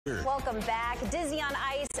Welcome back. Disney on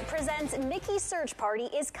Ice presents Mickey's Search Party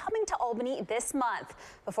is coming to Albany this month.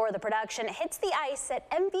 Before the production hits the ice at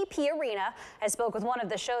MVP Arena, I spoke with one of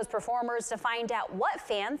the show's performers to find out what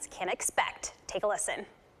fans can expect. Take a listen.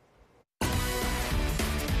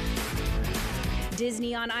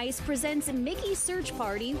 Disney on Ice presents Mickey's Search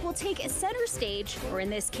Party will take center stage, or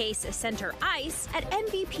in this case, center ice, at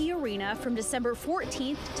MVP Arena from December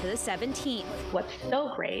 14th to the 17th. What's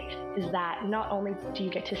so great is that not only do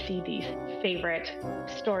you get to see these favorite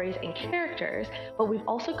stories and characters, but we've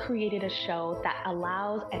also created a show that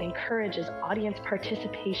allows and encourages audience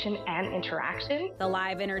participation and interaction. The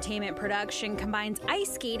live entertainment production combines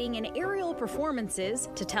ice skating and aerial performances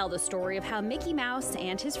to tell the story of how Mickey Mouse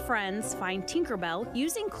and his friends find Tinkerbell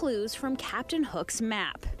using clues from Captain Hook's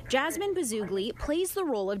map. Jasmine Bazugli plays the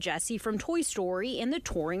role of Jessie from Toy Story in the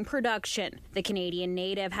touring production. The Canadian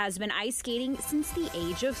native has been ice skating since the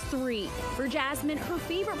age of 3. For Jasmine, her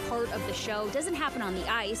favorite part of the show doesn't happen on the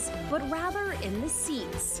ice, but rather in the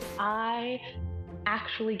seats. I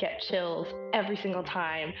actually get chills every single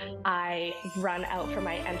time I run out for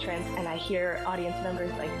my entrance and I hear audience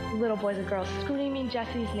members, like little boys and girls, screaming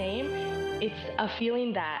Jessie's name. It's a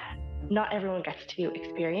feeling that not everyone gets to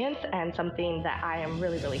experience, and something that I am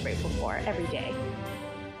really, really grateful for every day.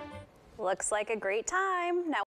 Looks like a great time. Now